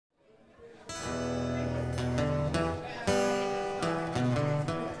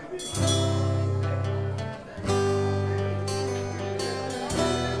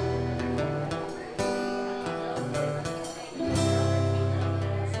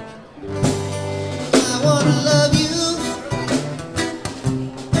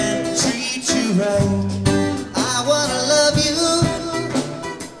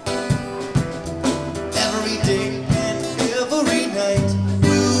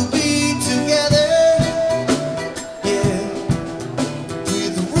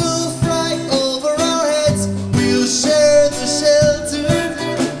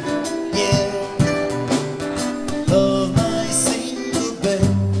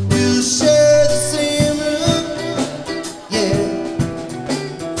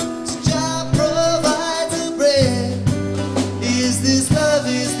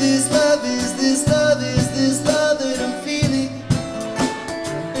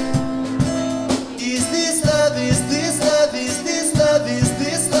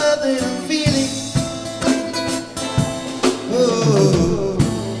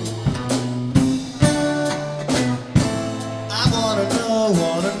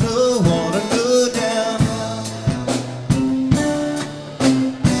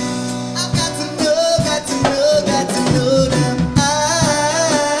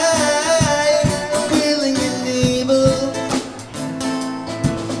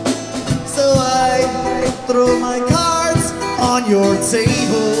throw my cards on your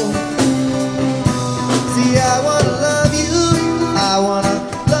table. See, I wanna love you, I wanna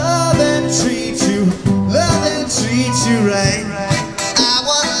love and treat you right. I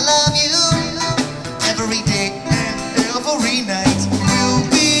wanna love you every day and every night. We'll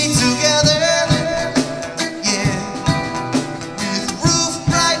be together, yeah, with a roof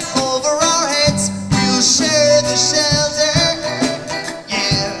right over our heads. We'll share the shelter,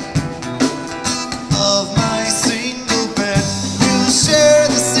 yeah, of my single bed. We'll share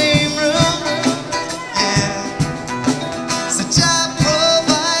the same room, yeah, so John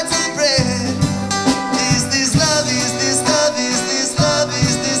provides the bread. Is this love, is this love, is this love,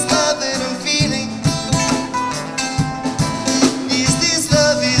 is this love that I'm feeling? Is this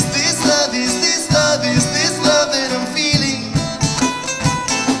love, is this love, is this love, is this love that I'm feeling?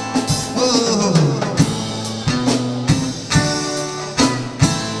 Whoa.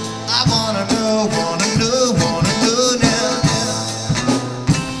 I wanna know now.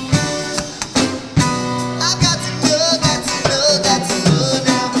 I've got to know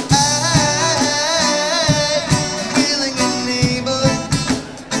now. I'm willing and able,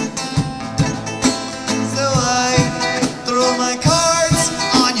 so I throw my cards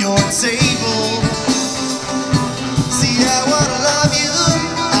on your table. See, I wanna love you,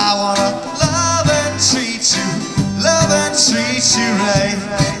 I wanna love and treat you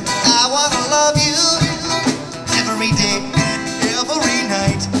right.